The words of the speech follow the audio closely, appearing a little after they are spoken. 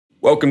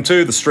Welcome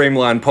to the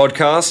Streamline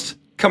Podcast,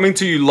 coming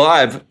to you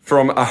live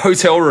from a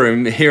hotel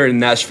room here in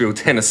Nashville,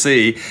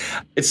 Tennessee.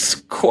 It's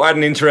quite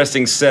an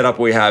interesting setup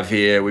we have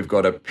here. We've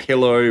got a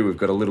pillow, we've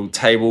got a little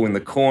table in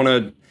the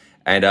corner,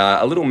 and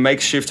a little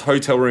makeshift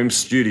hotel room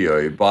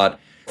studio. But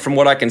from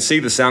what I can see,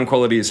 the sound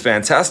quality is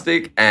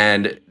fantastic,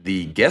 and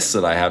the guest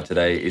that I have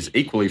today is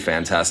equally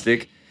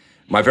fantastic.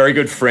 My very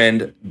good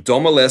friend,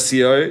 Dom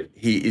Alessio.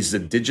 He is the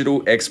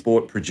digital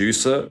export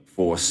producer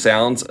for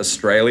Sounds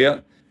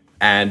Australia.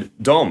 And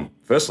Dom,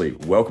 firstly,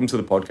 welcome to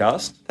the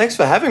podcast. Thanks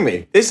for having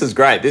me. This is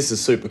great. This is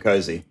super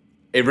cozy.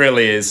 It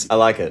really is. I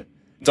like it.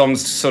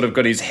 Dom's sort of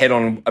got his head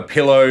on a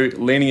pillow,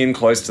 leaning in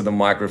close to the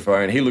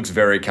microphone. He looks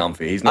very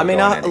comfy. He's not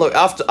look,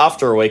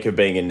 after a week of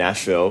being in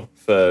Nashville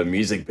for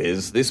Music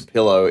Biz, this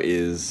pillow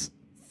is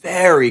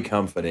very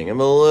comforting. I'm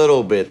a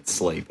little bit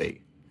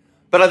sleepy.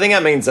 But I think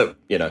that means that,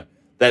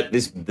 that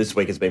this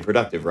week has been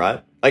productive,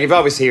 right? Like, if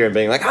I was here and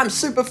being like, I'm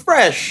super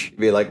fresh, you'd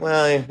be like,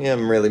 well, you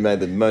haven't really made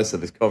the most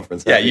of this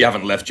conference. Yeah, you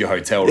haven't left your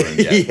hotel room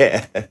yet.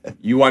 Yeah.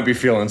 You won't be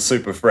feeling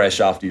super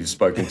fresh after you've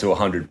spoken to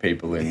 100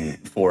 people in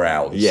 4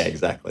 hours. Yeah,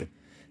 exactly.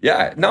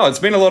 Yeah, no, it's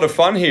been a lot of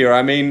fun here.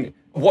 I mean,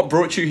 what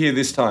brought you here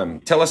this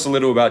time? Tell us a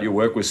little about your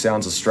work with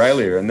Sounds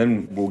Australia, and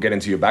then we'll get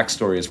into your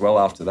backstory as well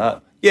after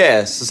that.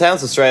 Yeah, so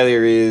Sounds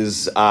Australia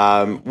is,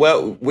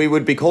 we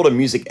would be called a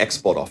music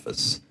export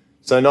office.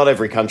 So not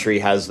every country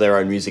has their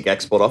own music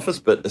export office,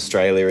 but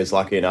Australia is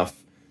lucky enough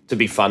to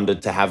be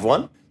funded to have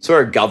one. So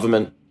we're a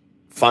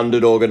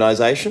government-funded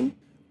organisation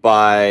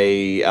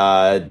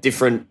by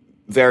different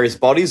various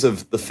bodies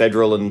of the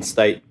federal and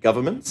state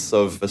governments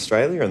of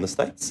Australia and the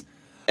States.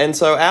 And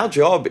so our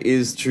job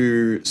is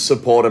to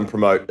support and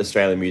promote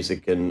Australian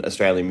music and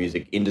Australian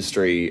music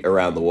industry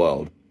around the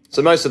world.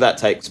 So most of that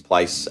takes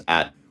place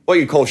at what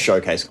you call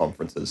showcase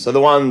conferences. So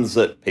the ones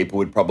that people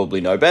would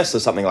probably know best are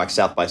something like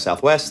South by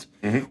Southwest,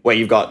 where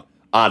you've got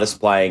artists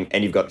playing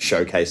and you've got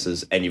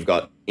showcases and you've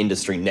got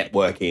industry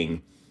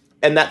networking.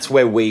 And that's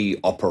where we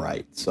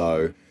operate.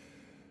 So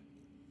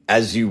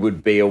as you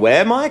would be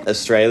aware, Mike,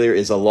 Australia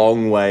is a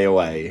long way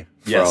away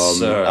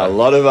from a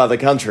lot of other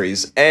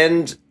countries.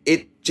 And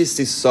it just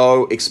is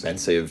so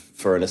expensive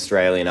for an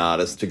Australian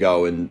artist to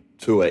go and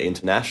tour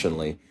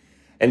internationally.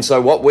 And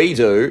so what we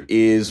do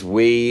is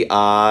we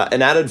are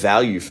an added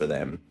value for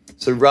them.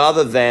 So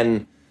rather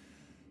than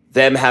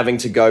them having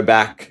to go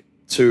back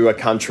to a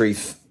country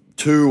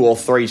 2 or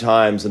 3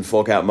 times and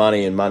fork out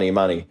money,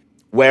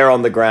 we're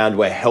on the ground,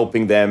 we're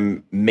helping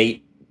them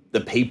meet the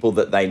people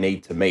that they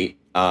need to meet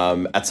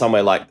at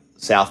somewhere like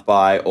South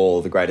by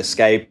or the Great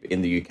Escape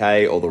in the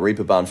UK or the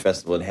Reeperbahn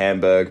Festival in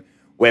Hamburg.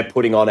 We're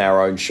putting on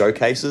our own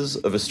showcases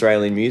of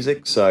Australian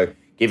music, so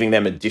giving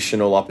them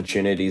additional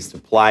opportunities to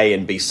play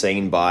and be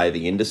seen by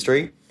the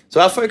industry.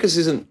 So our focus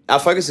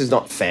is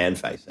not fan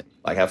facing.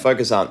 Like, our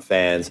focus aren't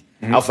fans.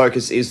 Our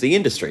focus is the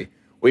industry.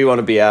 We want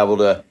to be able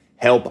to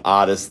help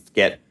artists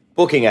get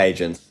booking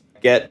agents,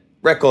 get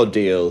record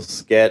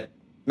deals, get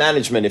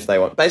management if they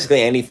want,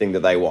 basically anything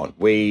that they want.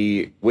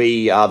 We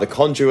are the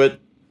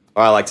conduit,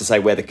 or I like to say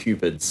we're the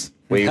cupids.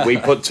 We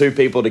put 2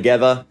 people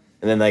together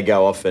and then they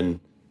go off and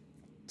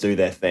do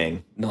their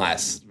thing.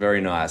 Nice,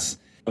 very nice.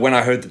 When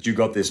I heard that you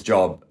got this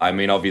job, I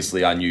mean,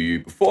 obviously I knew you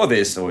before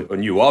this, or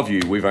knew of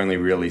you. We've only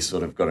really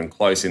sort of gotten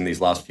close in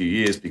these last few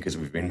years because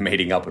we've been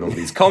meeting up at all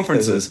these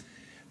conferences.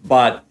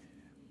 But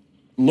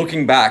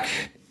looking back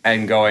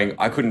and going,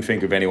 I couldn't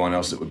think of anyone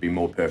else that would be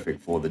more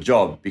perfect for the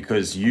job,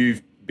 because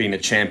you've been a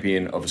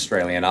champion of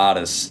Australian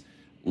artists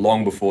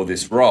long before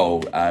this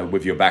role,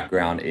 with your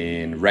background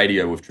in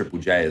radio with Triple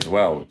J as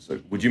well. So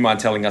would you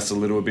mind telling us a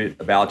little bit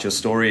about your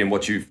story and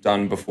what you've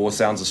done before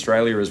Sounds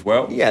Australia as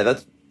well? Yeah,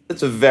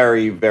 that's a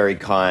very, very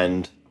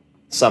kind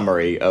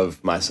summary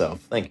of myself.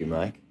 Thank you,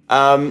 Mike.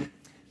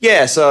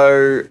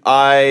 So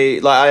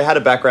I had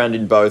a background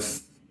in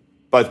both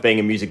being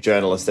a music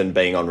journalist and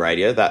being on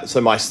radio.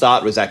 So my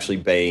start was actually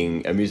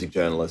being a music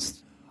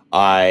journalist.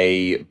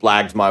 I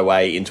blagged my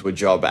way into a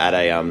job at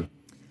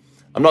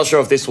I'm not sure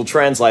if this will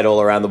translate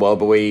all around the world,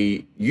 but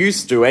we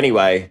used to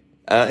anyway,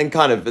 and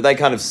they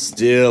kind of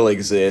still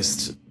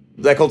exist.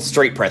 They're called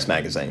street press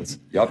magazines.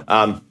 Yep.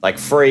 Like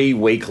free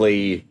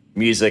weekly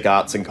music,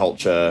 arts and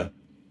culture,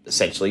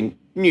 essentially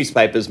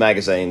newspapers,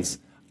 magazines.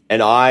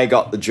 And I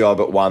got the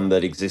job at one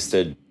that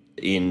existed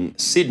in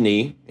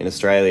Sydney, in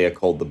Australia,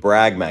 called the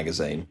Brag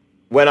magazine.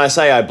 When I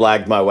say I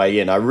blagged my way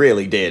in, I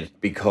really did,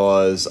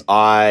 because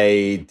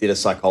I did a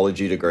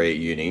psychology degree at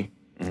uni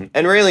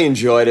and really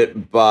enjoyed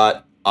it.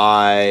 But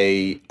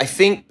I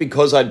think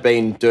because I'd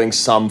been doing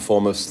some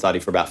form of study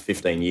for about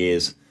 15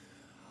 years,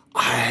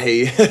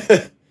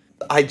 I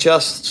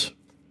just,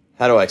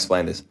 how do I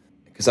explain this?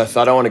 Because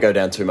I don't want to go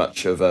down too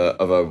much of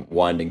a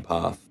winding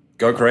path.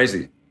 Go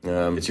crazy.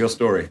 It's your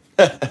story.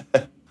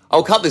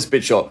 I'll cut this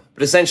bit short,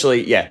 but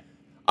essentially, yeah,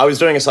 I was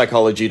doing a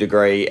psychology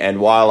degree,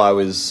 and while I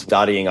was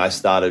studying, I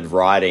started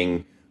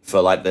writing for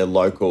like the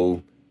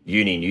local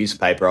uni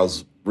newspaper. I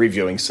was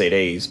reviewing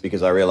CDs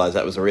because I realized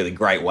that was a really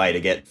great way to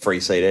get free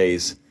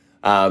CDs,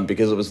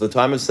 because it was the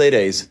time of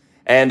CDs.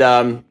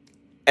 And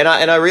And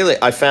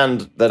I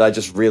found that I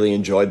just really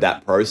enjoyed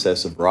that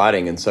process of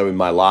writing. And so in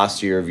my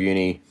last year of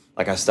uni,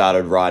 like I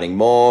started writing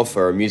more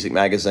for a music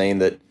magazine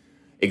that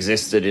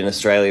existed in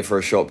Australia for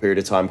a short period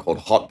of time called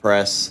Hot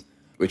Press,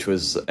 which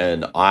was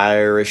an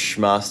Irish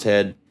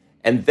masthead.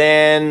 And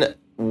then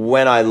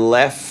when I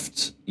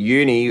left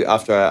uni,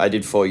 after I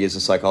did 4 years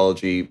of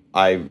psychology,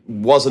 I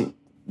wasn't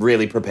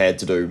really prepared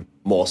to do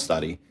more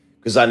study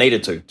because I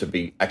needed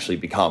to actually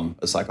become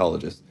a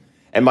psychologist.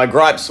 And my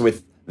gripes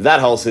with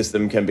that whole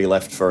system can be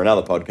left for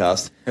another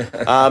podcast.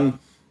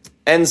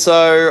 And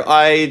so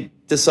I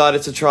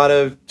decided to try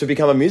to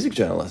become a music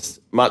journalist,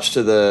 much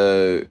to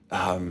the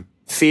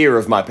fear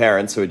of my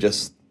parents who had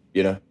just,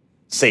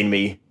 seen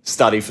me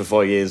study for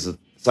 4 years of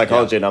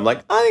psychology. And I'm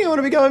like, I think I want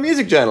to become a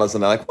music journalist.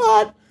 And they're like,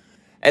 what?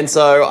 And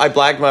so I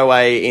blagged my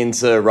way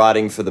into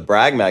writing for the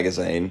Brag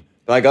magazine,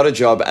 but I got a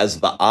job as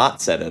the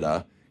arts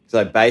editor.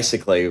 So I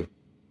basically,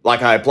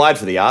 I applied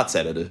for the arts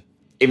editor,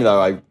 even though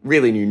I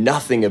really knew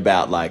nothing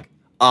about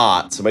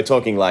arts. And we're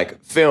talking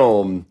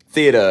film,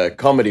 theatre,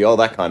 comedy, all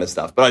that kind of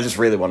stuff. But I just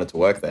really wanted to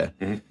work there.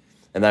 Mm-hmm.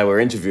 And they were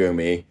interviewing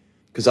me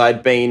because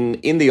I'd been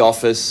in the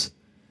office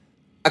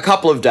a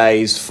couple of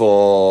days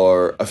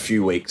for a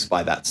few weeks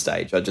by that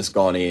stage. I'd just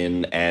gone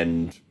in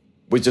and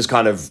was just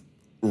kind of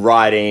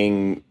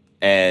writing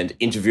and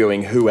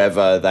interviewing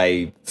whoever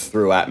they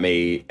threw at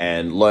me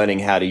and learning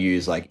how to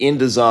use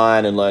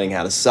InDesign and learning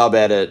how to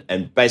sub-edit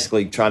and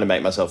basically trying to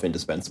make myself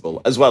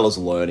indispensable as well as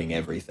learning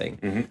everything.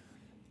 Mm-hmm.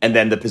 And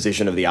then the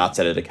position of the arts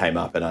editor came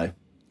up and I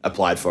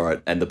applied for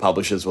it and the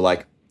publishers were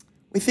like,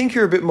 we think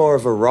you're a bit more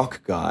of a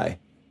rock guy.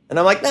 And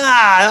I'm like, nah,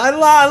 I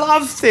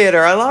love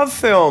theatre, I love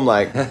film.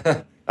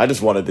 I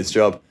just wanted this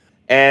job.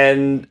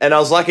 And I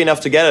was lucky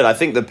enough to get it. I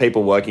think the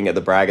people working at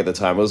the Brag at the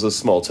time, it was a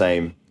small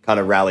team, kind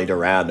of rallied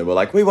around and were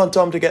like, we want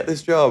Tom to get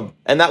this job.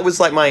 And that was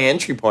my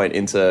entry point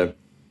into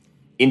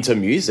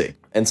music.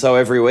 And so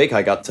every week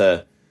I got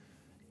to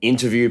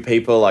interview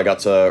people, I got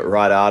to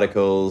write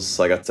articles,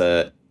 I got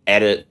to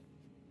edit,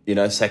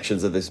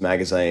 sections of this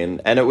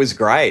magazine. And it was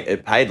great.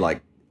 It paid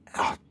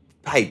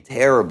paid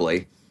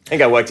terribly. I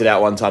think I worked it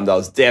out one time that I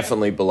was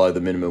definitely below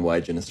the minimum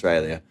wage in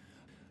Australia.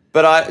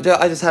 But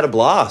I just had a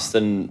blast.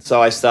 And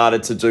so I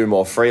started to do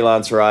more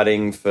freelance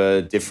writing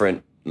for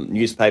different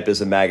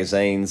newspapers and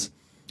magazines.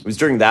 It was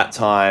during that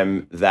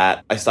time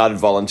that I started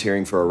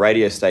volunteering for a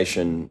radio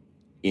station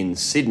in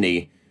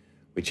Sydney,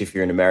 which if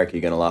you're in America,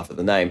 you're going to laugh at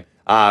the name,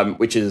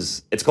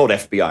 it's called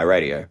FBI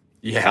Radio,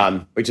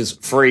 which is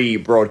Free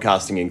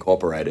Broadcasting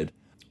Incorporated,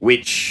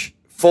 which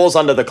falls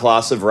under the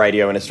class of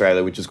radio in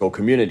Australia, which is called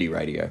community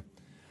radio.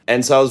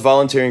 And so I was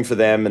volunteering for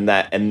them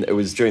and it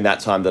was during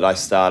that time that I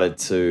started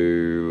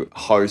to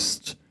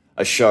host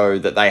a show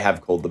that they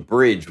have called The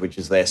Bridge, which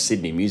is their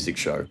Sydney music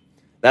show.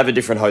 They have a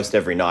different host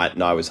every night,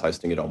 and I was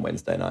hosting it on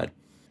Wednesday night.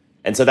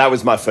 And so that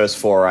was my first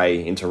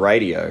foray into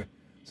radio.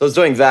 So I was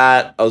doing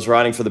that. I was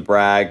writing for the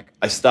Brag.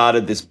 I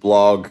started this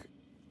blog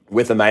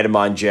with a mate of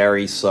mine,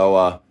 Jerry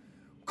Sower,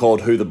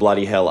 called Who the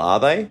Bloody Hell Are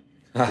They?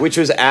 Which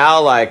was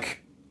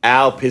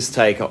our piss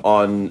take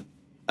on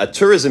a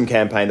tourism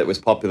campaign that was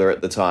popular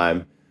at the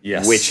time,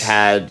 which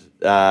had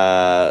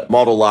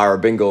model Lara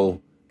Bingle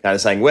kind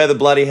of saying, where the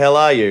bloody hell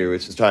are you?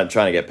 Which was trying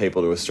to get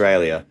people to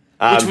Australia.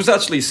 Which was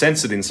actually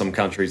censored in some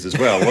countries as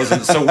well,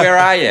 wasn't it? So where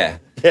are you?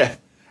 Yeah.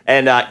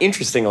 And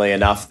interestingly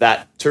enough,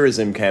 that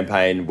tourism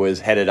campaign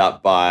was headed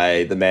up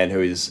by the man who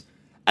is,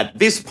 at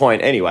this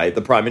point anyway,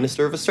 the Prime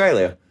Minister of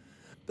Australia.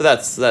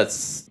 But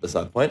that's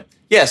beside the point.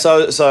 Yeah,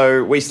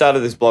 so we started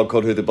this blog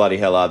called Who the Bloody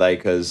Hell Are They?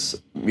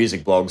 Because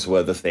music blogs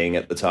were the thing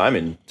at the time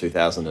in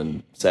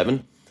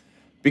 2007.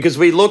 Because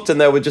we looked and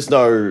there were just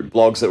no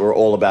blogs that were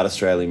all about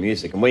Australian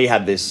music. And we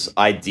had this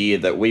idea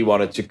that we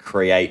wanted to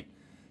create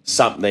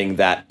something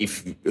that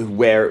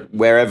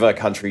wherever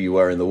country you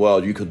were in the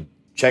world, you could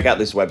check out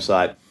this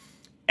website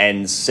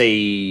and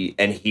see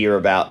and hear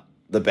about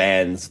the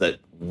bands that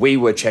we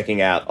were checking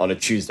out on a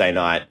Tuesday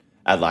night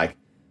at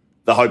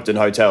the Hopetoun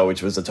Hotel,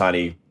 which was a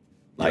tiny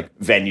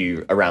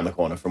venue around the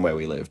corner from where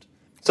we lived.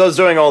 So I was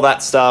doing all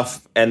that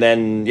stuff. And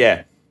then,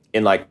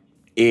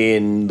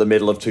 in the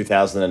middle of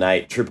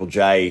 2008, Triple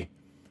J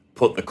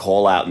put the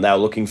call out and they were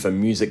looking for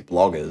music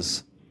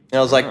bloggers. And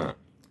I was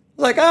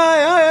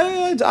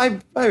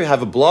I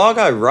have a blog,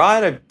 I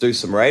write, I do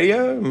some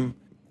radio. I'm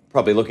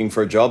probably looking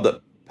for a job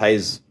that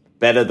pays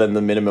better than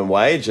the minimum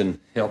wage and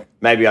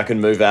maybe I can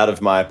move out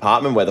of my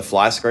apartment where the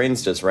fly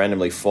screens just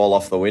randomly fall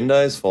off the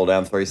windows, fall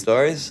down 3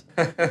 stories.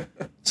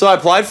 So I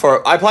applied for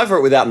it. I applied for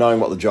it without knowing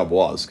what the job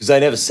was because they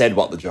never said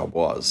what the job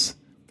was.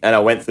 And I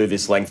went through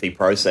this lengthy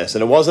process.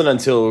 And it wasn't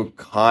until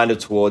kind of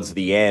towards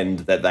the end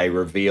that they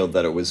revealed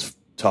that it was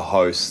to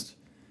host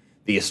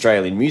the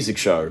Australian music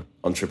show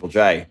on Triple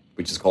J,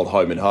 which is called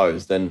Home and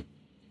Hosed. And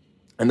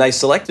they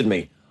selected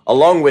me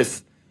along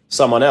with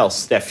someone else,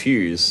 Steph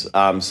Hughes.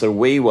 So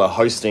we were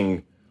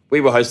hosting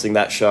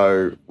that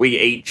show. We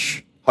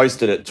each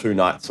hosted it 2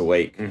 nights a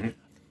week. Mm-hmm.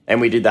 And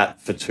we did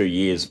that for 2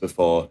 years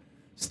before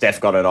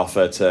Steph got an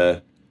offer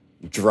to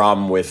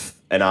drum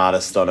with an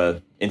artist on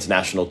an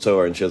international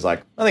tour. And she was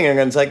like, I think I'm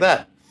going to take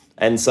that.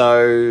 And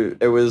so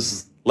it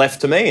was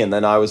left to me, and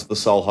then I was the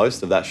sole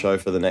host of that show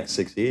for the next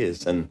 6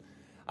 years. And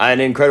I had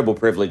an incredible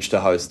privilege to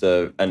host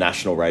a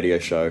national radio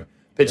show,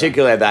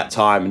 particularly at that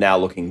time. Now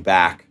looking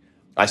back,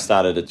 I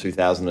started at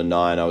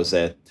 2009. I was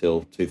there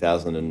till to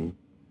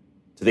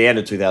the end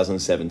of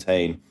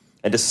 2017,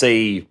 and to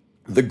see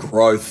the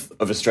growth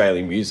of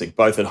Australian music,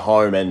 both at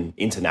home and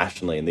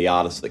internationally, and the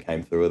artists that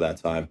came through at that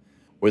time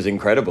was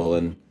incredible.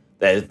 And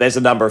there's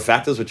a number of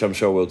factors, which I'm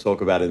sure we'll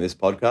talk about in this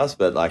podcast,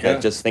 but I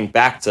just think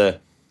back to,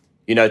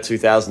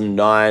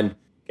 2009,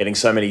 getting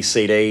so many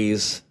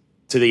CDs,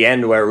 to the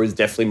end where it was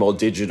definitely more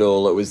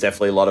digital. It was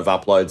definitely a lot of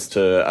uploads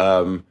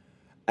to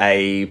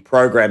a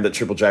program that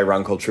Triple J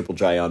run called Triple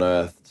J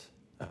Unearthed.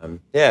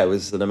 It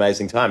was an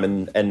amazing time.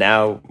 And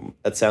now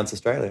at Sounds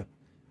Australia.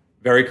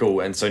 Very cool.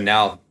 And so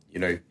now,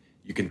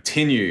 you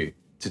continue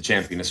to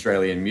champion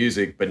Australian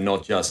music, but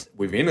not just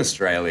within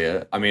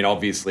Australia. I mean,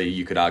 obviously,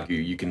 you could argue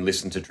you can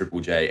listen to Triple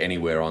J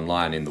anywhere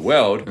online in the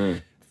world,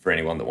 for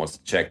anyone that wants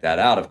to check that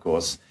out, of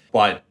course.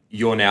 But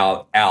you're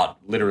now out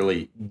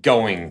literally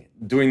going,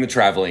 doing the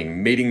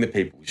traveling, meeting the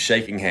people,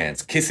 shaking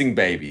hands, kissing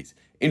babies,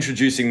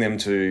 introducing them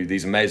to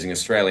these amazing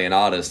Australian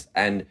artists.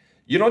 And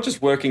you're not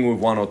just working with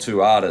one or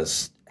two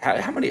artists.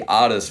 How many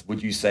artists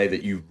would you say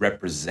that you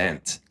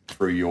represent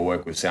through your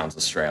work with Sounds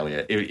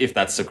Australia, if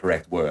that's the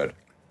correct word?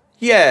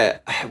 Yeah,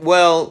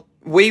 well,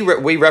 we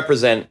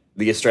represent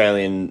the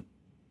Australian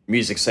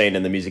music scene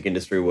and the music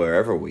industry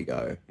wherever we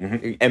go.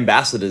 Mm-hmm.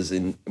 Ambassadors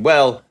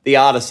the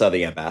artists are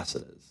the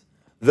ambassadors.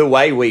 The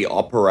way we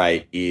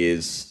operate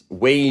is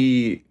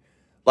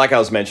like I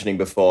was mentioning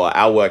before,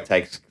 our work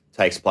takes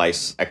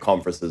place at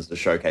conferences, the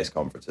showcase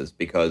conferences,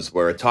 because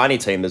we're a tiny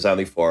team. There's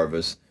only 4 of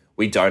us.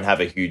 We don't have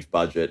a huge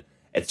budget.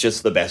 It's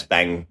just the best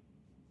bang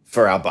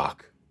for our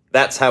buck.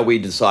 That's how we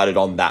decided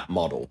on that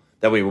model,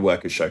 that we would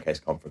work at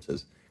showcase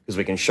conferences, because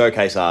we can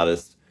showcase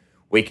artists.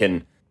 We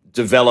can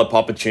develop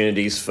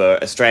opportunities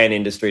for Australian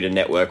industry to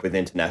network with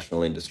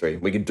international industry.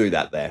 We can do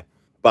that there.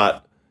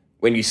 But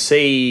when you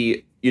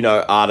see,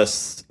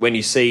 artists, when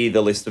you see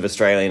the list of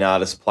Australian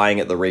artists playing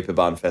at the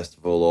Reeperbahn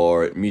Festival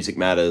or at Music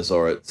Matters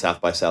or at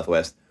South by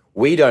Southwest,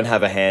 we don't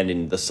have a hand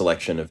in the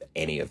selection of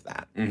any of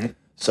that. Mm-hmm.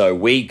 So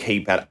we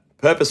keep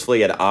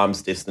purposefully at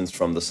arm's distance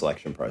from the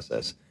selection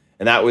process.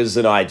 And that was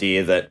an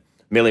idea that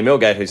Millie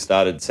Milgate, who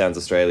started Sounds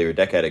Australia a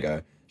decade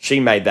ago, she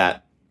made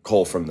that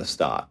call from the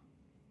start.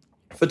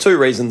 For 2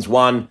 reasons.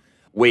 One,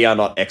 we are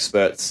not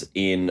experts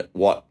in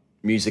what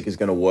music is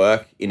going to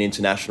work in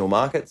international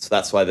markets.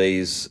 That's why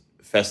these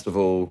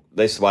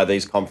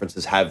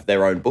conferences have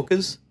their own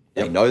bookers.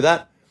 Yep. They know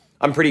that.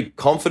 I'm pretty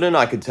confident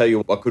I could tell you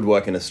what could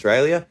work in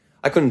Australia.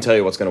 I couldn't tell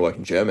you what's going to work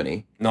in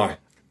Germany. No.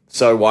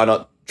 So why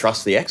not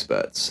trust the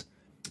experts?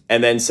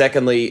 And then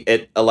secondly,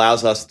 it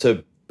allows us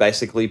to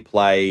basically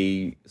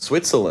play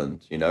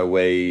Switzerland.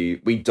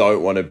 We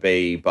don't want to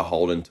be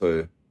beholden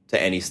to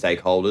any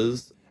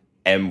stakeholders,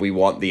 and we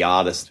want the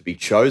artists to be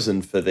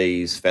chosen for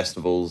these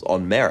festivals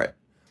on merit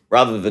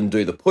rather than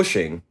do the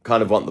pushing,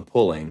 kind of want the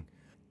pulling.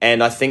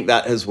 And I think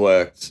that has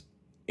worked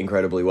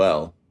incredibly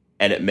well.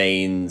 And it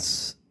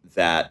means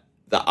that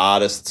the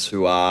artists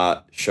who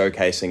are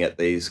showcasing at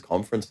these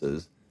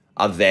conferences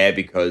are there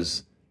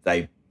because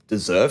they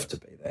deserve to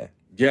be there.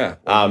 Yeah,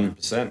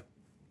 100%.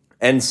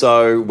 And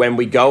so when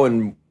we go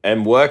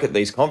and work at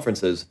these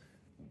conferences,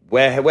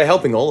 we're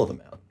helping all of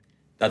them out.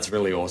 That's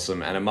really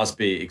awesome. And it must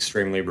be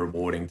extremely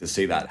rewarding to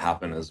see that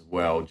happen as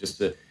well. Just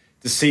to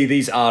see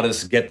these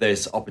artists get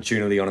this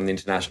opportunity on an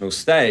international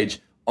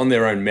stage on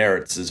their own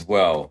merits as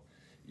well.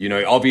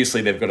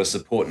 Obviously they've got a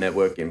support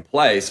network in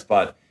place,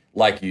 but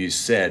like you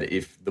said,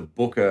 if the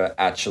booker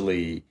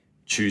actually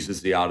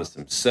chooses the artist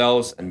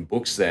themselves and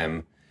books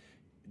them,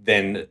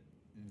 then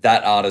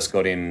that artist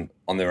got in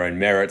on their own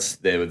merits.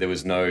 There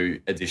was no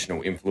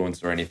additional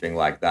influence or anything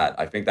like that.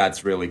 I think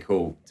that's really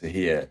cool to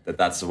hear that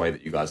that's the way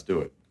that you guys do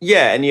it.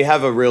 Yeah, and you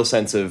have a real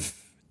sense of,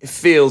 it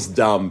feels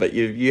dumb, but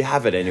you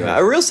have it anyway.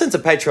 A real sense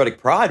of patriotic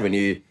pride when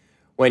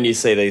you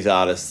see these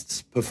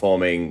artists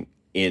performing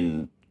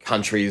in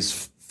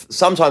countries,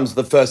 sometimes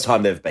the first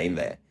time they've been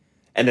there,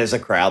 and there's a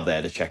crowd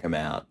there to check them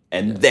out,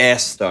 and they're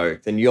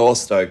stoked, and you're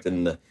stoked,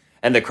 and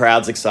the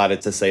crowd's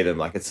excited to see them.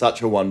 Like, it's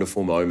such a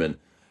wonderful moment,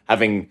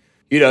 having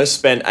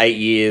spent 8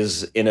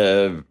 years in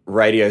a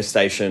radio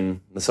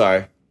station.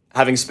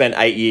 Having spent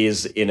 8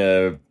 years in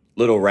a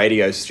little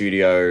radio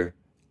studio,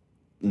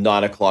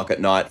 9 o'clock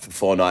at night for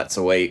 4 nights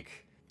a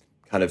week,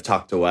 kind of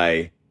tucked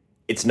away.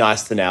 It's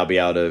nice to now be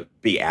able to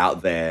be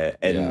out there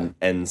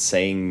and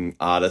seeing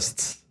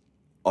artists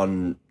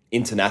on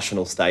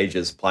international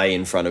stages play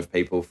in front of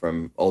people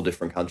from all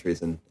different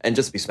countries and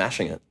just be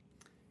smashing it.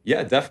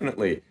 Yeah,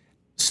 definitely.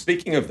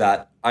 Speaking of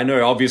that, I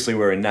know obviously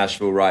we're in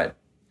Nashville, right?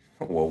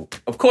 Well,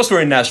 of course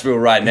we're in Nashville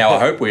right now. I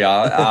hope we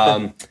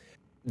are.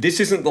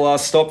 This isn't the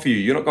last stop for you.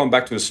 You're not going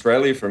back to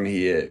Australia from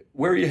here.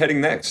 Where are you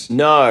heading next?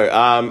 No,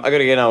 I got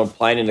to get on a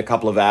plane in a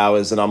couple of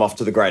hours, and I'm off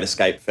to the Great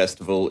Escape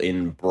Festival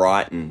in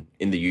Brighton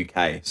in the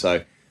UK.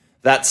 So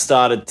that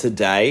started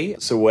today.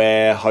 So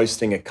we're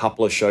hosting a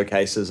couple of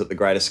showcases at the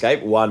Great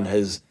Escape. One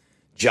has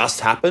just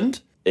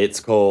happened.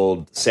 It's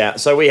called Sound.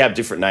 So we have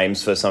different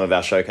names for some of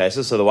our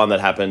showcases. So the one that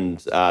happened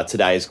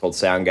today is called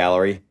Sound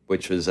Gallery,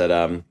 which was at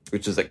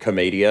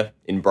Comedia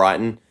in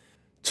Brighton.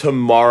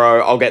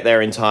 Tomorrow, I'll get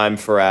there in time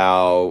for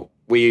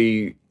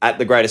at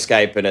the Great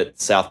Escape and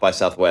at South by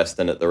Southwest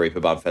and at the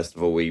Reaper Bum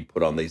Festival, we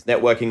put on these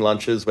networking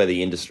lunches where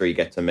the industry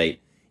get to meet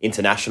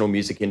international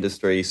music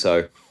industry.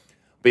 So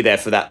be there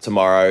for that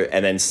tomorrow.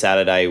 And then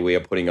Saturday, we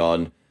are putting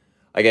on,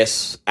 I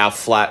guess,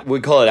 we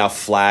call it our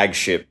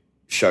flagship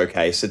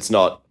showcase. It's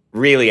not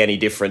really any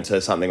different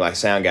to something like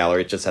Sound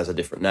Gallery. It just has a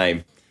different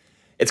name.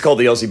 It's called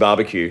the Aussie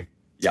Barbecue.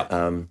 Yep.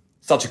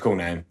 Such a cool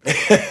name.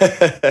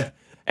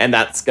 And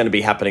that's going to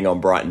be happening on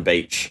Brighton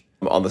Beach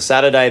on the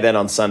Saturday. Then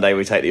on Sunday,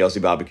 we take the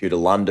Aussie Barbecue to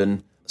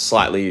London.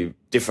 Slightly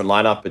different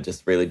lineup. It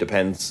just really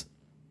depends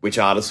which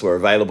artists were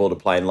available to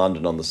play in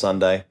London on the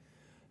Sunday.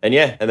 And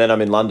then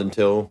I'm in London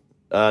till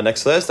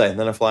next Thursday, and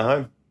then I fly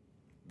home.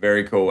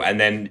 Very cool. And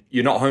then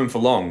you're not home for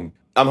long.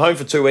 I'm home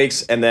for 2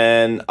 weeks, and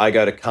then I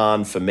go to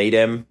Cannes for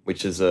Meedem,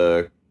 which is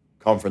a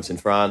conference in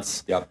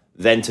France. Yep.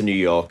 Then to New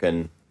York,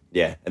 and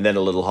then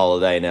a little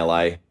holiday in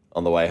LA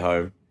on the way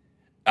home.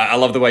 I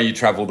love the way you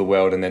travel the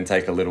world and then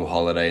take a little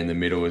holiday in the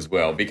middle as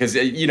well. Because,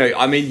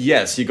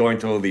 yes, you're going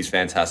to all these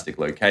fantastic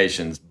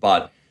locations,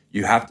 but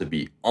you have to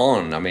be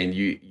on. I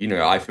mean,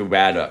 I feel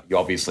bad. You're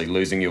obviously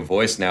losing your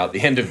voice now at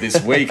the end of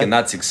this week, and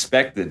that's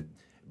expected.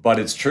 But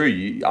it's true.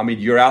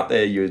 You're out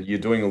there.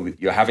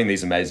 You're having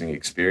these amazing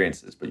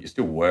experiences, but you're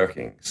still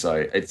working.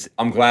 So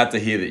I'm glad to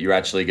hear that you're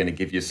actually going to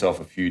give yourself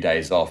a few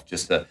days off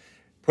just to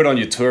put on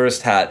your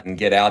tourist hat and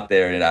get out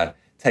there and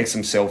take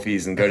some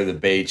selfies and go to the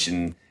beach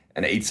and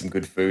eat some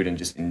good food and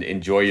just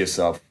enjoy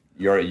yourself,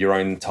 your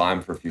own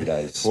time for a few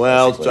days.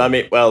 Well,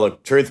 basically.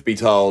 Look, truth be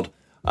told,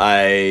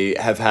 I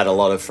have had a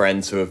lot of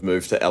friends who have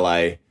moved to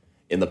LA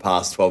in the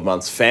past 12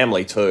 months,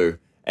 family too,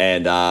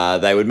 and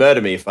they would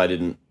murder me if I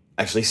didn't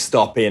actually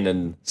stop in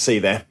and see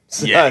them.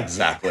 So, yeah,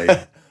 exactly.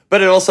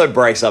 But it also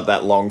breaks up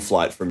that long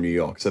flight from New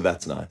York, so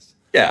that's nice.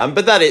 Yeah.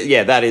 But that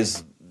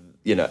is,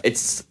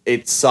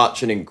 it's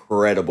such an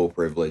incredible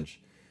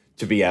privilege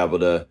to be able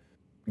to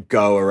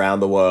go around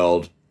the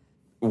world.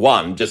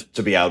 One, just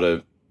to be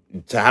able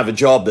to have a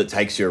job that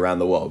takes you around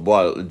the world.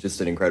 Well,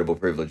 just an incredible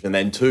privilege. And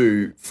then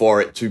two,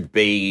 for it to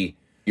be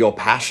your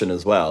passion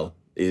as well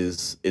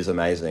is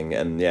amazing.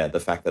 And the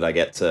fact that I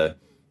get to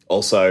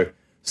also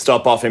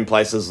stop off in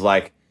places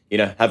like,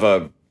 have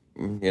a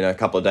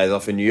couple of days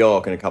off in New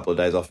York and a couple of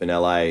days off in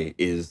LA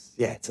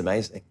it's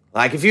amazing.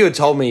 Like if you had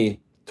told me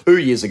 2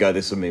 years ago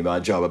this would be my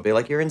job, I'd be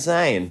like, you're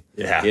insane.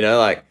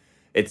 Yeah.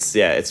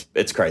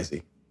 It's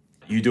crazy.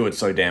 You do it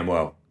so damn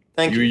well.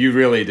 Thank you. You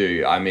really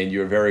do. I mean,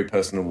 you're a very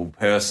personable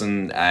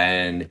person,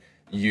 and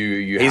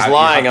He's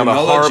lying. I'm a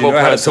horrible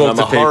person. I'm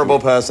a horrible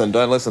person.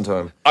 Don't listen to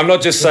him. I'm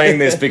not just saying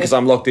this because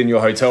I'm locked in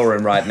your hotel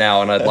room right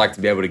now, and I'd like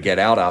to be able to get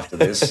out after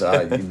this.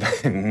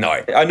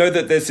 No, I know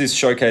that there's this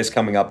showcase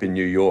coming up in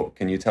New York.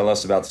 Can you tell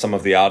us about some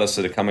of the artists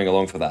that are coming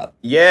along for that?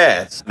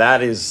 Yes,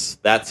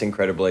 that's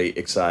incredibly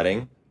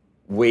exciting.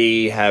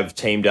 We have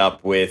teamed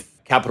up with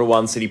Capital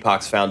One City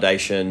Parks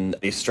Foundation,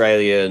 the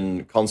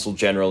Australian Consul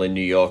General in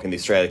New York, and the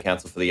Australian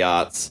Council for the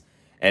Arts.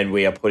 And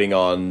we are putting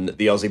on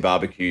the Aussie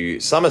Barbecue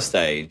Summer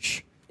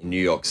Stage in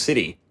New York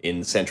City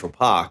in Central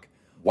Park.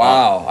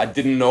 Wow, I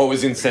didn't know it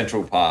was in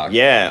Central Park.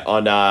 Yeah,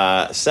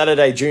 on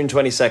Saturday, June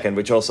 22nd,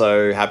 which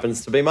also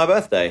happens to be my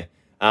birthday.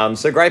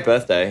 So great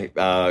birthday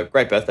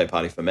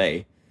party for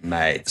me.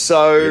 Mate.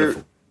 So,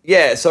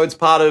 beautiful. So it's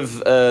part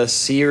of a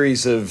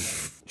series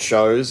of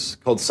shows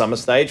called Summer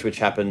Stage, which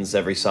happens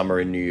every summer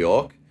in New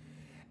York.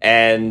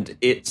 And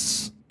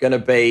it's going to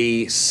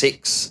be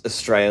 6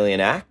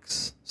 Australian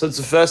acts. So it's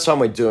the first time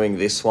we're doing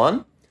this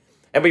one.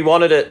 And we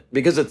wanted it,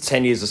 because it's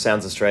 10 years of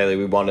Sounds Australia,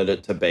 we wanted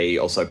it to be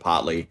also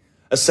partly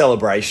a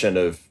celebration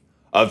of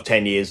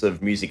 10 years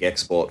of music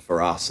export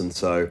for us. And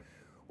so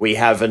we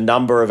have a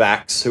number of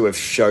acts who have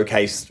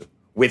showcased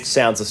with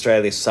Sounds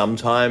Australia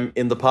sometime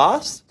in the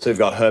past. So we've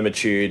got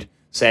Hermitude,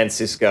 San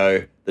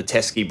Cisco, the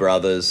Teskey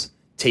Brothers,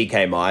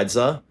 TK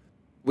Meidzer.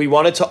 We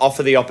wanted to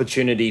offer the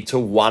opportunity to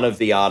one of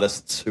the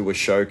artists who were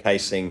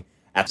showcasing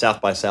at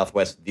South by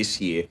Southwest this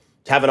year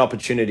to have an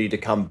opportunity to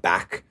come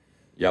back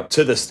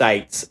to the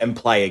States and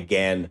play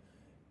again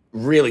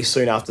really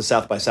soon after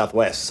South by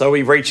Southwest. So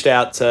we reached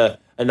out to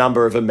a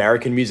number of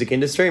American music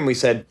industry and we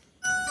said,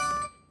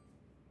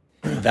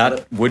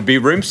 that would be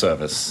room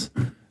service.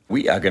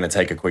 We are going to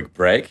take a quick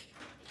break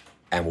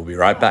and we'll be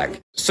right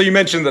back. So you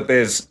mentioned that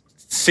there's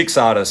 6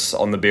 artists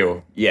on the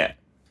bill. Yeah.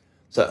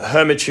 So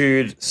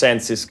Hermitude, San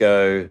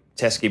Cisco,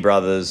 Teskey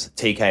Brothers,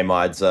 TK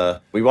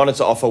Meidzer. We wanted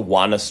to offer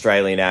one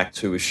Australian act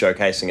who was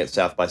showcasing at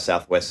South by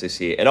Southwest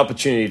this year, an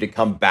opportunity to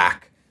come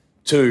back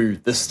to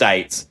the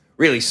States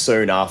really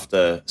soon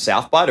after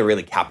South by to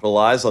really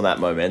capitalize on that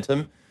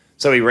momentum.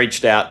 So we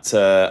reached out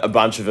to a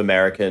bunch of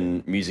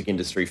American music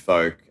industry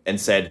folk and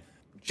said,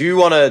 do you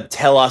want to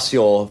tell us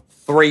your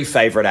 3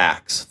 favorite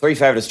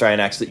Australian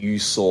acts that you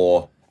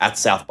saw at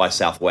South by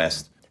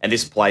Southwest? And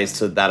this plays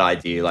to that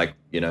idea,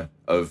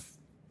 of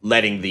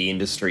letting the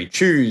industry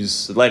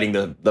choose, letting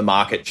the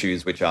market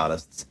choose which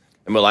artists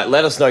and we're like,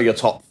 let us know your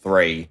top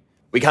 3.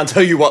 We can't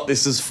tell you what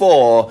this is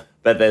for,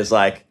 but there's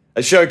like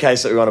a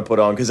showcase that we want to put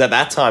on, because at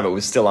that time it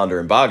was still under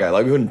embargo.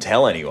 Like, we couldn't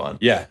tell anyone.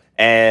 Yeah.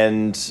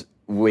 And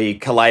we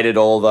collated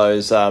all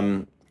those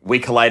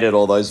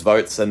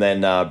votes, and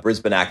then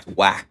Brisbane act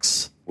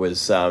Wax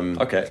was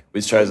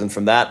chosen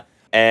from that.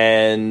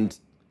 And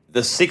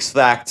the 6th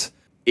act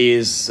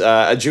is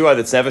a duo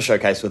that's never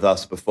showcased with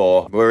us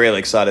before. We're really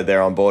excited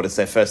they're on board. It's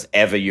their first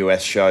ever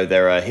US show.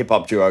 They're a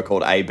hip-hop duo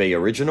called AB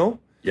Original.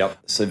 Yep.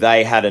 So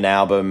they had an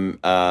album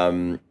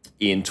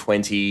in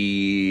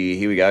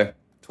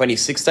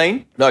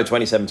 2017,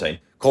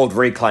 called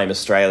Reclaim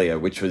Australia,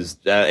 which was,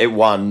 it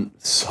won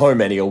so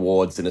many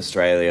awards in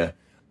Australia.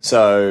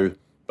 So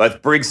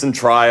both Briggs and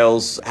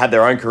Trials had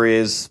their own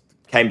careers,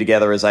 came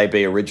together as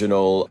AB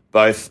Original,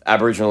 both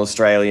Aboriginal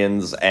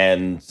Australians,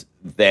 and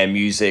their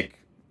music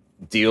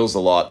deals a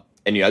lot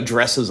and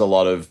addresses a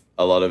lot of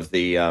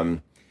the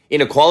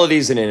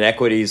inequalities and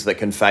inequities that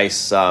can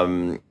face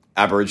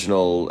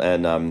Aboriginal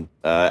and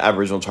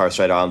Aboriginal Torres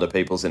Strait Islander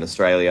peoples in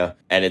Australia.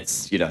 And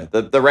it's,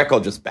 the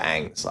record just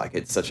bangs. Like,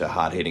 it's such a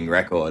hard-hitting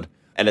record.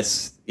 And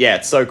it's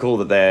so cool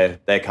that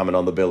they're coming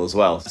on the bill as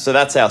well. So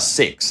that's our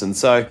 6. And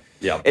so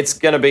it's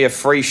going to be a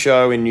free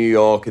show in New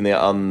York on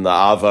the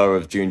Arvo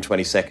of June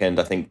 22nd.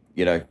 I think,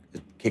 it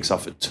kicks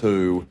off at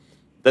 2.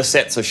 The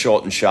sets are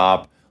short and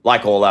sharp.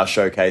 Like all our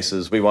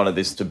showcases, we wanted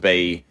this to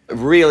be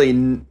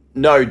really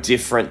no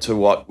different to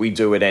what we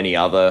do at any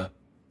other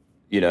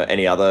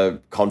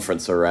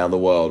conference around the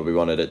world. We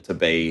wanted it to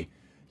be,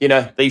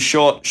 these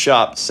short,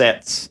 sharp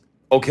sets,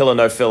 all killer,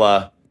 no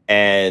filler,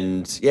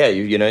 and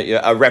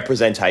a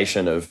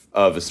representation of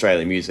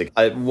Australian music.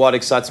 What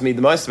excites me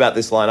the most about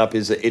this lineup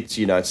is that it's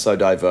so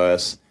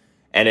diverse,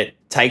 and it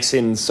takes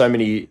in so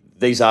many.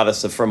 These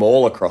artists are from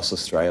all across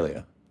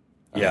Australia.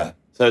 Yeah.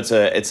 So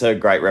it's a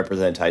great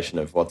representation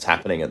of what's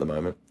happening at the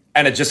moment.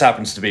 And it just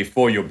happens to be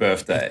for your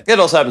birthday. It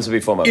also happens to be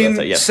for my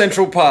birthday, In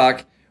Central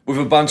Park with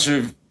a bunch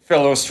of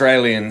fellow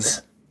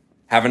Australians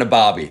having a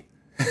barbie.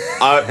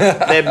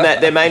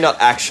 There may not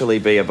actually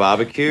be a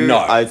barbecue. No.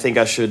 I think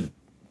I should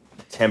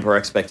temper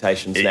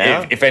expectations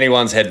now. If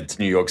anyone's headed to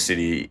New York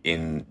City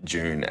in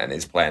June and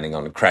is planning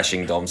on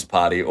crashing Dom's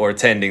party or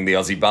attending the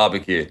Aussie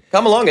barbecue,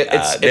 come along.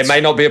 There may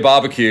not be a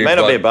barbecue. May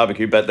not be a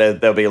barbecue, but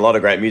there'll be a lot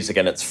of great music,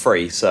 and it's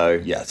free.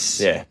 So yes,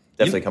 yeah,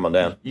 definitely come on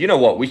down. You know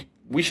what? We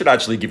should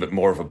actually give it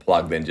more of a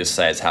plug than just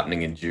say it's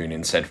happening in June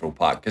in Central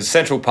Park, because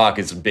Central Park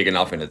is big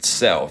enough in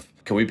itself.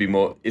 Can we be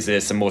more? Is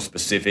there some more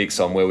specifics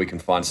on where we can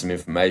find some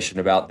information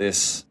about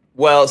this?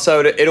 Well, so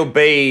it'll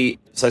be...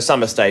 So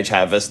Summer Stage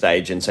have a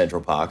stage in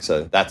Central Park,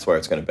 so that's where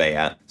it's going to be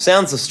at.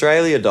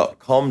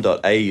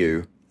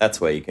 Soundsaustralia.com.au,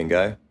 that's where you can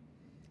go.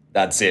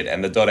 That's it.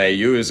 And the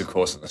 .au is, of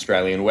course, an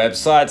Australian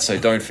website, so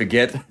don't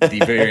forget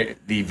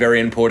the very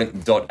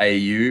important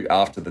 .au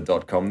after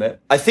the .com there.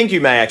 I think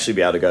you may actually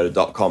be able to go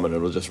to .com and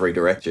it'll just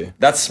redirect you.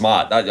 That's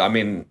smart. That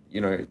makes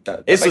a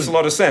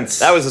lot of sense.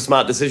 That was a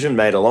smart decision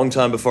made a long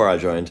time before I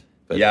joined.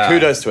 But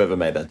kudos to whoever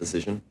made that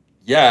decision.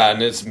 Yeah,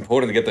 and it's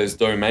important to get those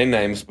domain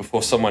names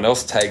before someone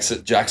else takes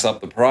it, jacks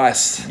up the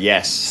price.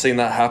 Yes. Seen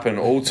that happen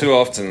all too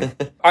often.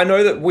 I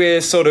know that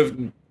we're sort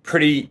of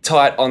pretty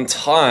tight on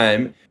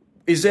time.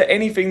 Is there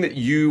anything that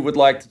you would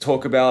like to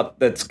talk about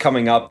that's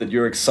coming up that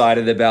you're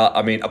excited about?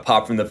 I mean,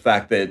 apart from the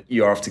fact that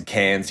you're off to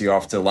Cairns, you're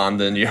off to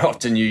London, you're off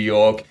to New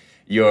York,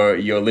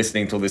 you're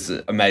listening to this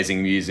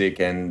amazing music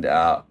and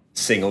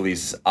seeing all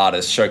these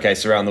artists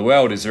showcased around the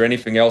world. Is there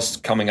anything else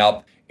coming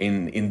up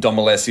in Dom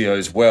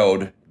Alessio's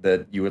world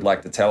that you would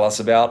like to tell us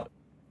about?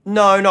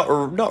 No,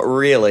 not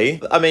really.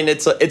 I mean,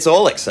 it's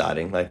all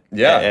exciting. Like,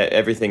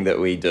 everything that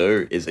we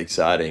do is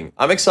exciting.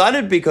 I'm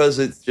excited because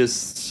it's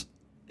just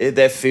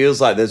there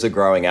feels like there's a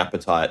growing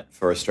appetite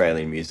for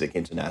Australian music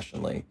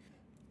internationally,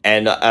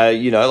 and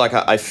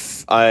I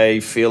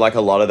feel like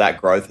a lot of that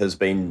growth has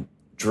been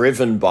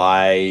driven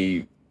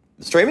by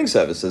streaming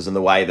services and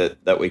the way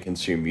that we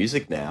consume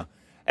music now,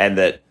 and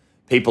that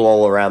people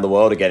all around the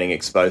world are getting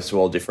exposed to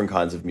all different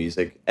kinds of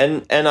music.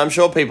 And I'm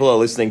sure people are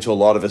listening to a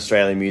lot of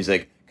Australian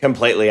music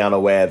completely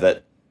unaware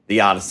that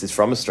the artist is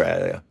from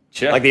Australia.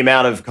 Sure. Like the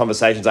amount of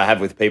conversations I have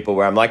with people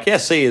where I'm like, yeah,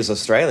 Sia is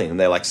Australian. And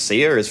they're like,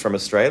 Sia is from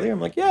Australia?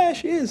 I'm like, yeah,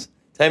 she is.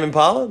 Tame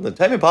Impala?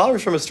 Tame Impala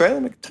is from Australia?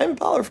 I'm like, Tame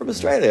Impala is from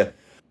Australia.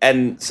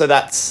 And so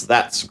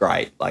that's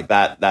great. Like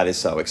that is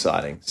so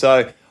exciting.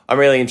 So I'm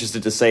really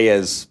interested to see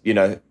as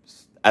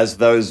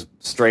those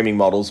streaming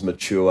models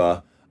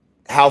mature,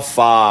 how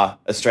far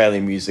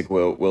Australian music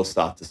will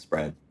start to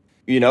spread.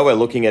 We're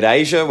looking at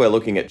Asia, we're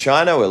looking at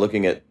China, we're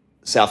looking at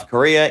South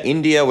Korea,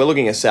 India, we're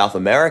looking at South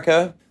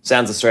America.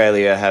 Sounds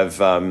Australia have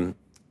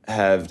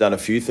done a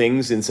few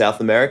things in South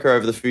America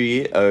over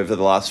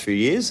the last few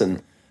years,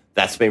 and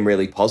that's been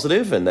really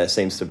positive, and there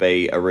seems to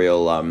be a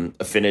real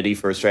affinity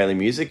for Australian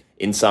music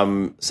in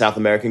some South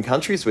American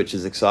countries, which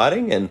is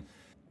exciting. And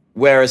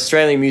where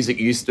Australian music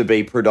used to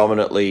be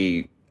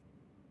predominantly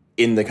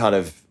in the kind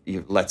of,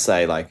 let's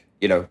say, like,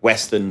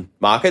 Western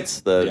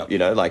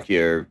like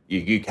your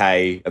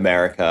UK,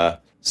 America,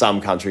 some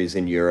countries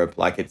in Europe,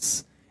 like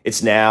it's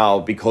it's now,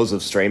 because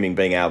of streaming,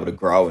 being able to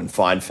grow and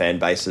find fan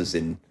bases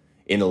in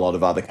a lot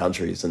of other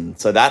countries. And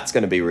so that's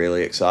going to be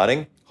really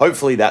exciting.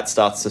 Hopefully that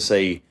starts to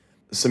see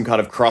some kind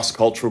of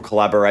cross-cultural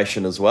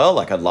collaboration as well.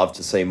 Like, I'd love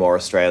to see more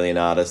Australian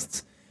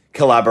artists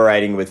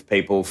collaborating with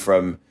people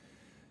from,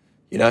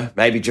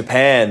 maybe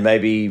Japan,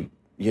 maybe,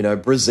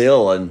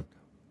 Brazil. And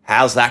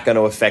how's that going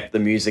to affect the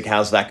music?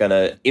 How's that going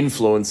to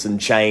influence and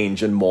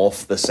change and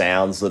morph the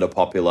sounds that are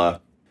popular?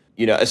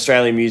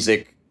 Australian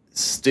music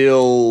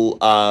still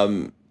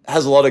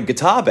has a lot of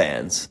guitar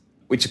bands,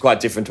 which are quite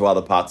different to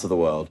other parts of the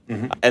world.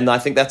 Mm-hmm. And I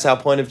think that's our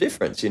point of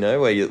difference,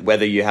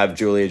 whether you have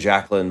Julia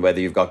Jacklin,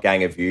 whether you've got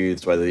Gang of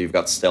Youths, whether you've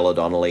got Stella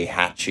Donnelly,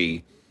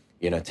 Hatchie,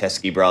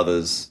 Teskey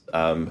Brothers,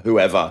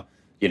 whoever,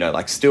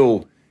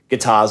 still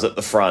guitars at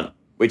the front,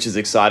 which is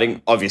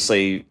exciting.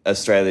 Obviously,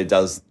 Australia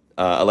does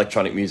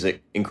electronic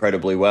music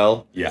incredibly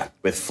well. Yeah.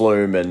 With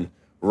Flume and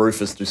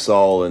Rufus Du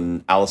Sol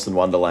and Alice in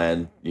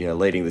Wonderland,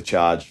 leading the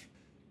charge.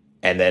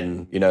 And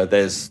then,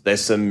 there's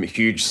some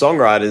huge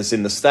songwriters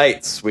in the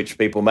States, which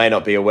people may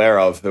not be aware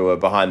of, who are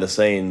behind the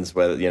scenes,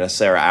 where,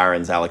 Sarah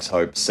Aarons, Alex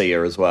Hope,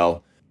 Sia as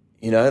well.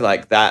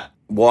 Like that,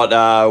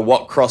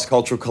 what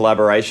cross-cultural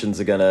collaborations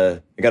are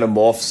gonna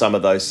morph some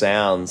of those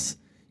sounds.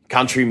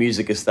 Country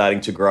music is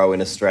starting to grow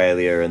in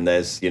Australia, and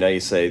there's, you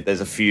see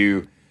there's a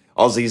few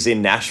Aussies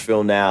in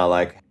Nashville now.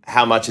 Like,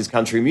 how much is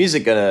country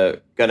music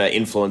gonna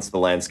influence the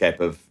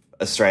landscape of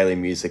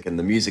Australian music and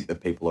the music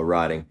that people are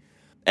writing?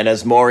 And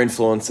as more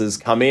influences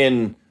come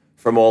in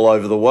from all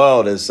over the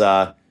world, as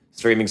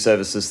streaming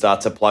services start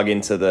to plug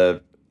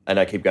into and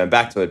I keep going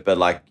back to it, but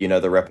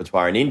the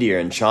repertoire in India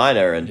and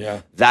China,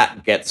 and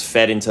that gets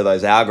fed into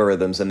those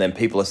algorithms, and then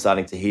people are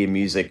starting to hear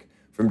music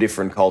from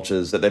different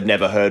cultures that they've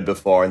never heard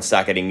before and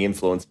start getting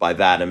influenced by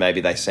that, and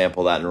maybe they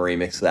sample that and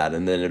remix that,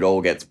 and then it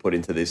all gets put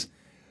into this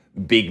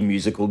big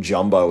musical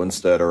jumbo and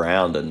stirred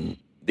around, and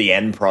the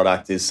end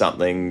product is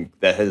something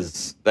that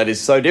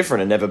is so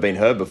different and never been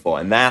heard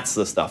before. And that's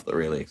the stuff that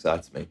really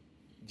excites me.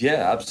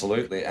 Yeah,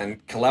 absolutely.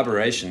 And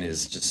collaboration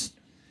is just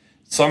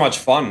so much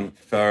fun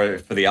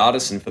for the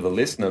artist and for the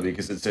listener,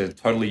 because it's a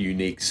totally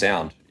unique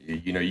sound.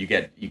 You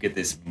get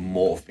this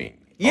morphing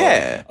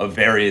of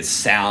various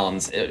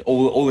sounds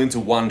all into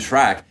one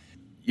track.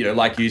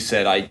 Like you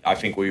said, I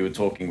think we were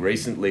talking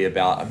recently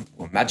about,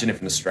 imagine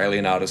if an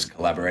Australian artist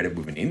collaborated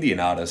with an Indian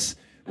artist.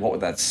 What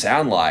would that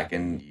sound like?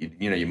 And,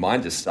 your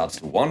mind just starts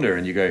to wander,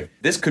 and you go,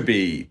 this could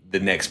be the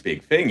next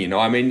big thing.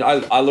 I mean,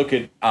 I look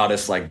at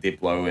artists like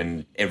Diplo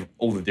and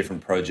all the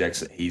different projects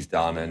that he's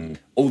done and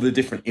all the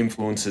different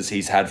influences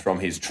he's had from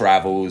his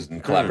travels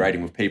and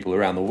collaborating with people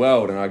around the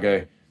world. And I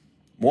go,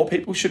 more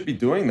people should be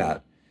doing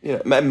that. Yeah,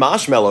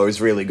 Marshmello is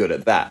really good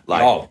at that.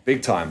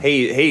 Big time.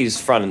 He's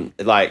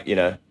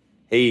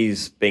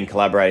he's been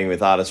collaborating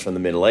with artists from the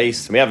Middle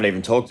East. We haven't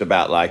even talked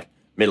about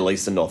Middle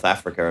East and North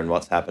Africa and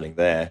what's happening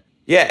there.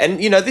 Yeah, and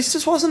this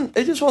just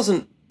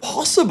wasn't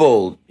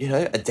possible,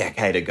 a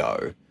decade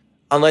ago,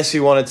 unless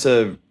you wanted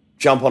to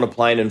jump on a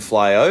plane and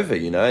fly over,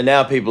 And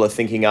now people are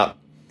thinking up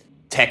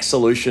tech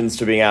solutions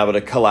to being able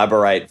to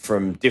collaborate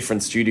from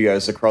different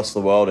studios across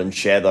the world and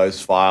share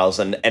those files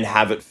and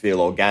have it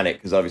feel organic.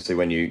 Because obviously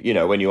when you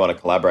want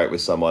to collaborate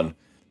with someone,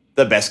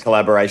 the best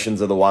collaborations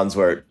are the ones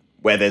where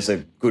there's a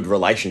good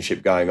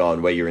relationship going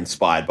on, where you're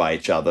inspired by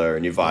each other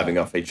and you're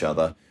vibing off each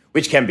other,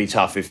 which can be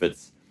tough if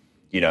it's,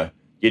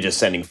 you're just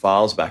sending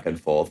files back and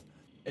forth.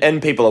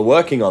 And people are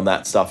working on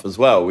that stuff as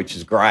well, which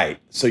is great.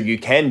 So you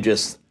can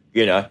just,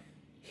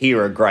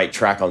 hear a great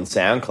track on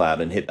SoundCloud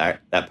and hit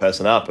that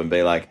person up and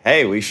be like,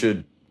 hey,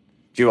 do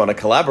you want to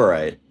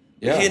collaborate?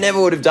 Yeah. Which you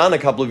never would have done a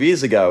couple of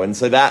years ago. And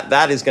so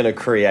that is going to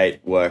create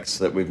works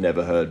that we've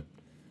never heard,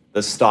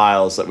 the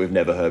styles that we've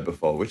never heard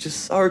before, which is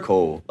so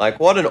cool.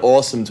 What an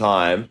awesome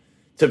time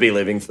to be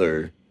living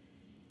through,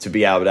 to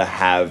be able to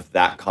have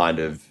that kind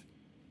of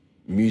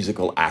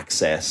musical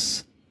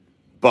access,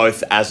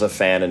 both as a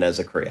fan and as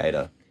a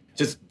creator. It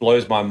just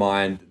blows my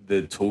mind,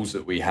 the tools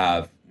that we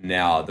have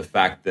now, the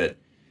fact that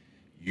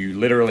you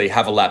literally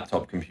have a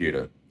laptop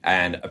computer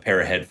and a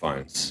pair of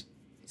headphones.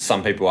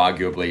 Some people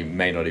arguably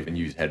may not even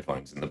use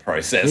headphones in the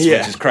process,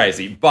 which is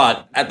crazy.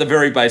 But at the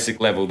very basic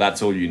level,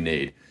 that's all you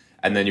need.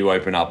 And then you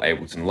open up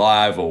Ableton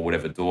Live or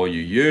whatever DAW you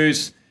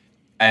use,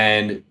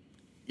 and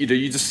you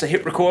just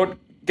hit record,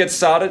 get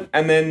started,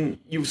 and then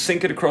you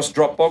sync it across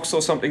Dropbox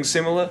or something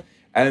similar,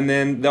 and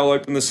then they'll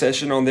open the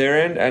session on their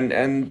end,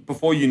 and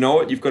before you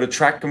know it, you've got a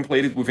track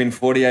completed within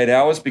 48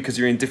 hours because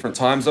you're in different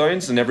time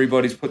zones and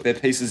everybody's put their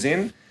pieces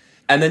in.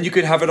 And then you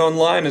could have it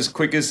online as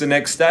quick as the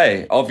next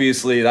day.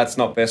 Obviously, that's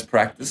not best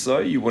practice, though.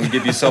 You want to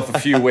give yourself a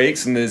few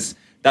weeks, and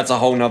that's a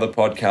whole nother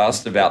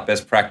podcast about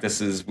best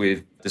practices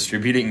with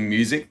distributing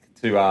music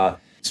to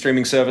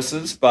streaming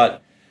services.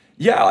 But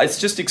yeah,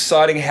 it's just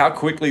exciting how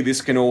quickly this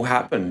can all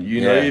happen.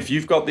 If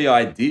you've got the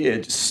idea,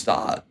 just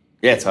start.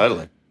 Yeah,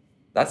 totally.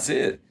 That's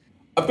it.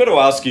 I've got to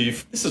ask you,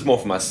 this is more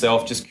for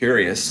myself, just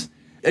curious.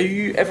 Are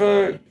you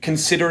ever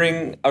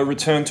considering a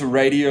return to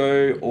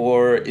radio,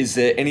 or is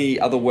there any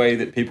other way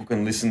that people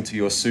can listen to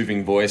your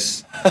soothing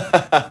voice?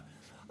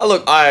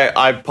 Look,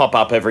 I pop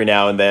up every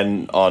now and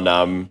then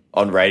on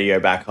radio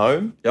back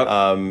home. Yep.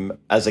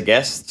 As a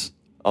guest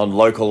on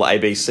local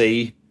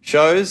ABC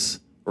shows,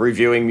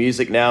 reviewing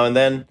music now and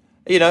then.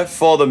 You know,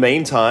 for the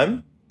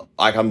meantime,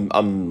 like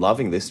I'm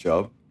loving this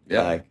job.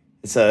 Yeah. Like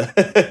it's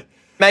a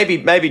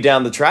maybe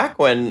down the track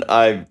when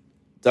I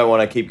don't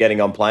want to keep getting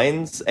on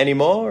planes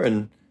anymore,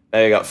 and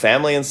maybe I got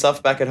family and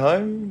stuff back at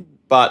home.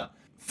 But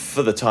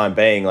for the time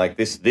being, like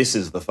this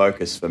is the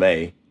focus for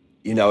me.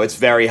 You know, it's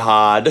very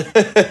hard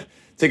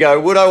to go,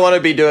 would I want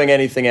to be doing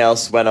anything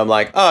else when I'm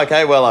like, oh,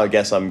 okay, well, I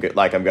guess I'm going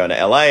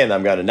to LA, and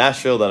I'm going to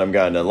Nashville, then I'm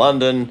going to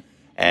London,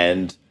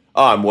 and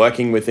I'm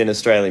working within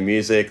Australian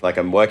music, like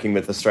I'm working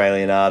with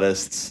Australian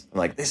artists. I'm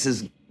like, this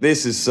is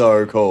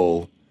so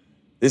cool.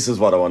 This is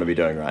what I want to be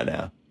doing right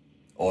now.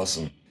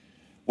 Awesome.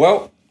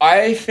 Well,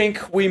 I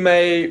think we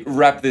may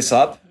wrap this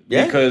up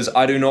because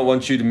I do not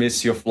want you to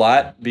miss your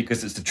flight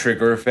because it's the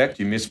trigger effect.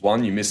 You miss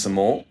one, you miss them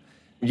all.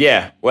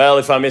 Yeah, well,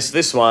 if I miss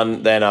this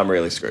one, then I'm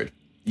really screwed.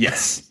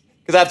 Yes.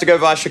 Because I have to go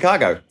via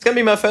Chicago. It's going to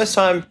be my first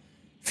time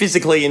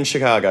physically in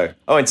Chicago.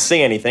 I won't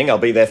see anything. I'll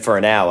be there for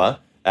an hour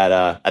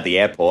at the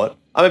airport.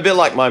 I'm a bit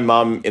like my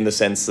mum in the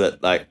sense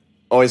that, like,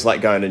 always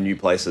like going to new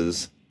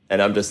places,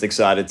 and I'm just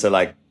excited to,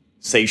 like,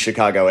 see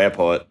Chicago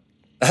Airport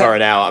for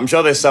an hour. I'm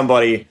sure there's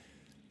somebody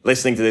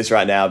listening to this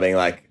right now being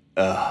like,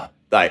 ugh.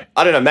 Like,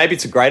 I don't know, maybe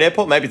it's a great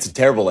airport, maybe it's a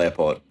terrible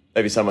airport.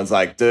 Maybe someone's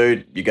like,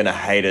 dude, you're going to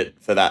hate it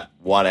for that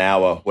 1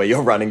 hour where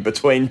you're running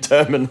between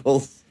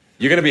terminals.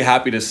 You're going to be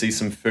happy to see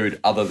some food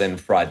other than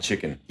fried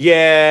chicken.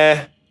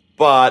 Yeah,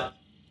 but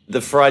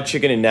the fried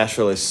chicken in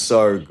Nashville is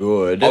so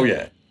good. Oh,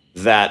 yeah.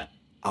 That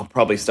I'll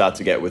probably start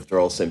to get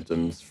withdrawal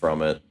symptoms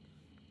from it.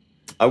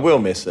 I will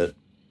miss it.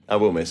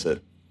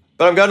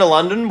 But I'm going to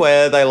London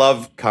where they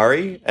love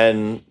curry,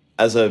 and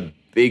as a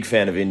big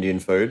fan of Indian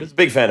food, as a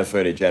big fan of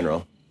food in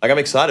general, like I'm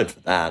excited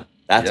for that.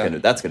 That's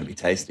gonna be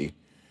tasty.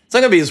 It's not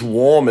going to be as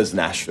warm as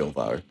Nashville,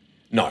 though.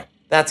 No.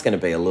 That's going to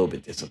be a little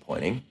bit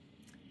disappointing.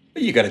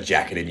 But you got a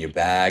jacket in your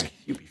bag.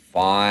 You'll be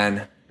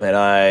fine. But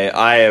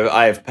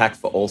I have packed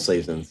for all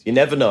seasons. You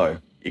never know.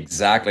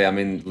 Exactly. I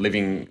mean,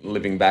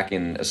 living back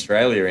in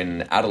Australia,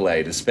 in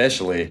Adelaide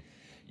especially,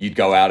 you'd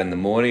go out in the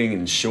morning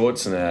in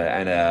shorts and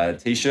a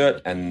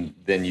T-shirt, and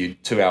then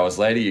 2 hours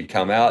later, you'd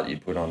come out,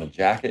 you'd put on a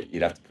jacket,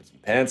 you'd have to put some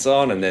pants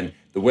on, and then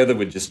the weather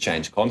would just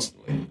change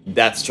constantly.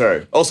 That's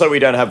true. Also, we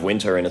don't have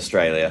winter in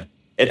Australia.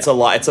 It's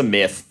a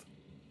myth.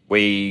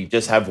 We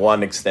just have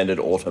one extended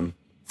autumn.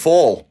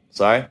 Fall,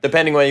 sorry,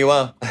 depending where you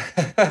are.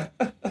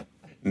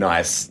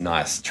 Nice.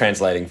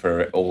 Translating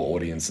for all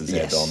audiences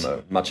there, Yes.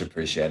 Dom. Much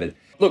appreciated.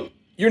 Look,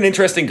 you're an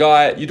interesting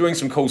guy. You're doing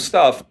some cool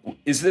stuff.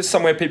 Is there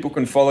somewhere people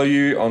can follow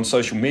you on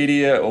social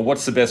media, or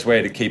what's the best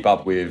way to keep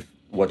up with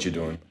what you're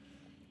doing?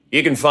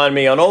 You can find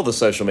me on all the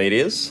social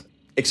medias,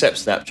 except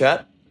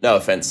Snapchat. No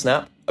offense,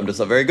 Snap. I'm just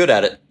not very good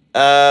at it.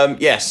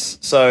 Yes,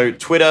 so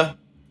Twitter,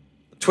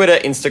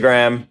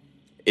 Instagram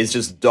is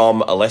just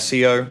Dom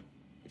Alessio,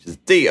 which is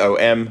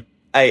DOMALESSIO.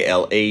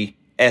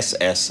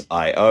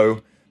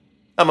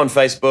 I'm on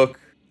Facebook.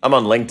 I'm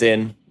on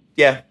LinkedIn.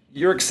 Yeah.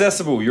 You're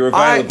accessible. You're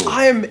available.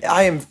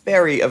 I am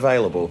very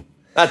available.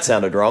 That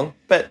sounded wrong,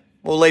 but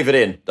we'll leave it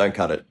in. Don't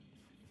cut it.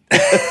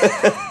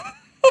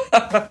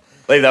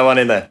 Leave that one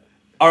in there.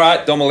 All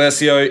right, Dom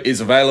Alessio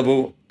is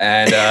available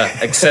and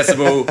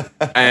accessible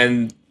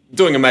and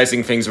doing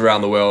amazing things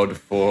around the world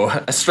for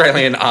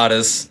Australian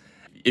artists.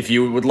 If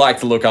you would like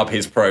to look up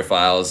his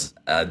profiles,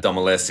 Dom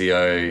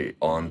Alessio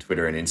on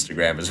Twitter and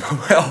Instagram as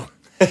well.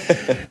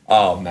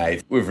 Oh,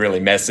 mate, we've really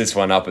messed this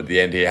one up at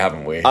the end here,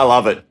 haven't we? I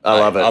love it. I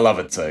love it. I love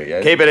it too,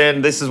 yeah. Keep it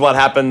in. This is what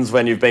happens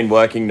when you've been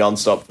working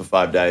nonstop for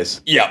 5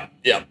 days. Yeah.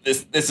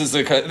 This is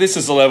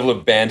the level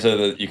of banter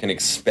that you can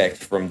expect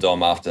from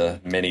Dom after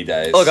many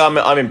days. Look,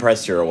 I'm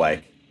impressed you're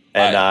awake.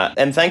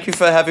 And thank you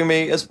for having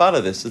me as part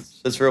of this.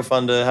 It's real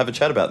fun to have a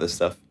chat about this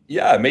stuff.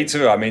 Yeah, me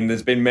too. I mean,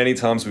 there's been many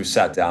times we've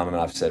sat down and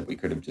I've said we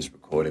could have just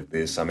recorded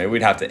this. I mean,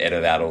 we'd have to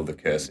edit out all the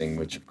cursing,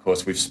 which of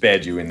course we've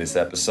spared you in this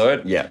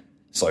episode. Yeah.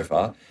 So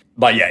far.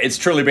 But yeah, it's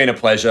truly been a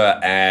pleasure,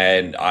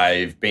 and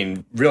I've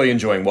been really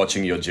enjoying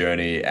watching your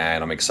journey,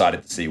 and I'm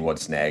excited to see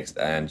what's next,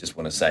 and just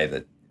want to say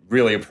that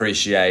really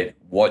appreciate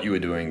what you are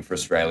doing for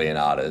Australian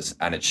artists,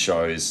 and it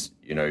shows,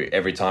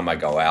 every time I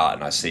go out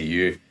and I see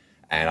you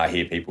and I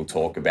hear people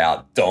talk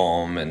about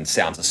Dom and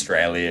Sounds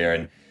Australia,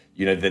 and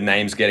the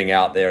name's getting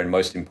out there, and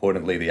most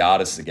importantly, the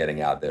artists are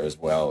getting out there as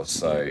well.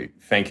 So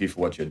thank you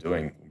for what you're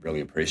doing.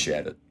 Really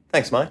appreciate it.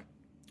 Thanks, Mike.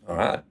 All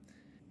right.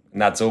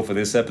 And that's all for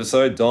this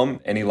episode. Dom,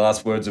 any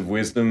last words of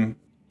wisdom?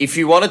 If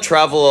you want to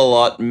travel a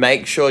lot,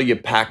 make sure you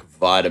pack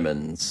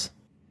vitamins.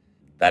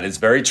 That is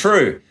very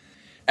true.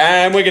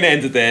 And we're going to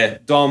end it there.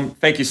 Dom,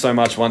 thank you so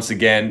much once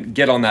again.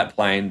 Get on that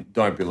plane.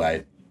 Don't be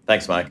late.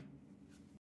 Thanks, Mike.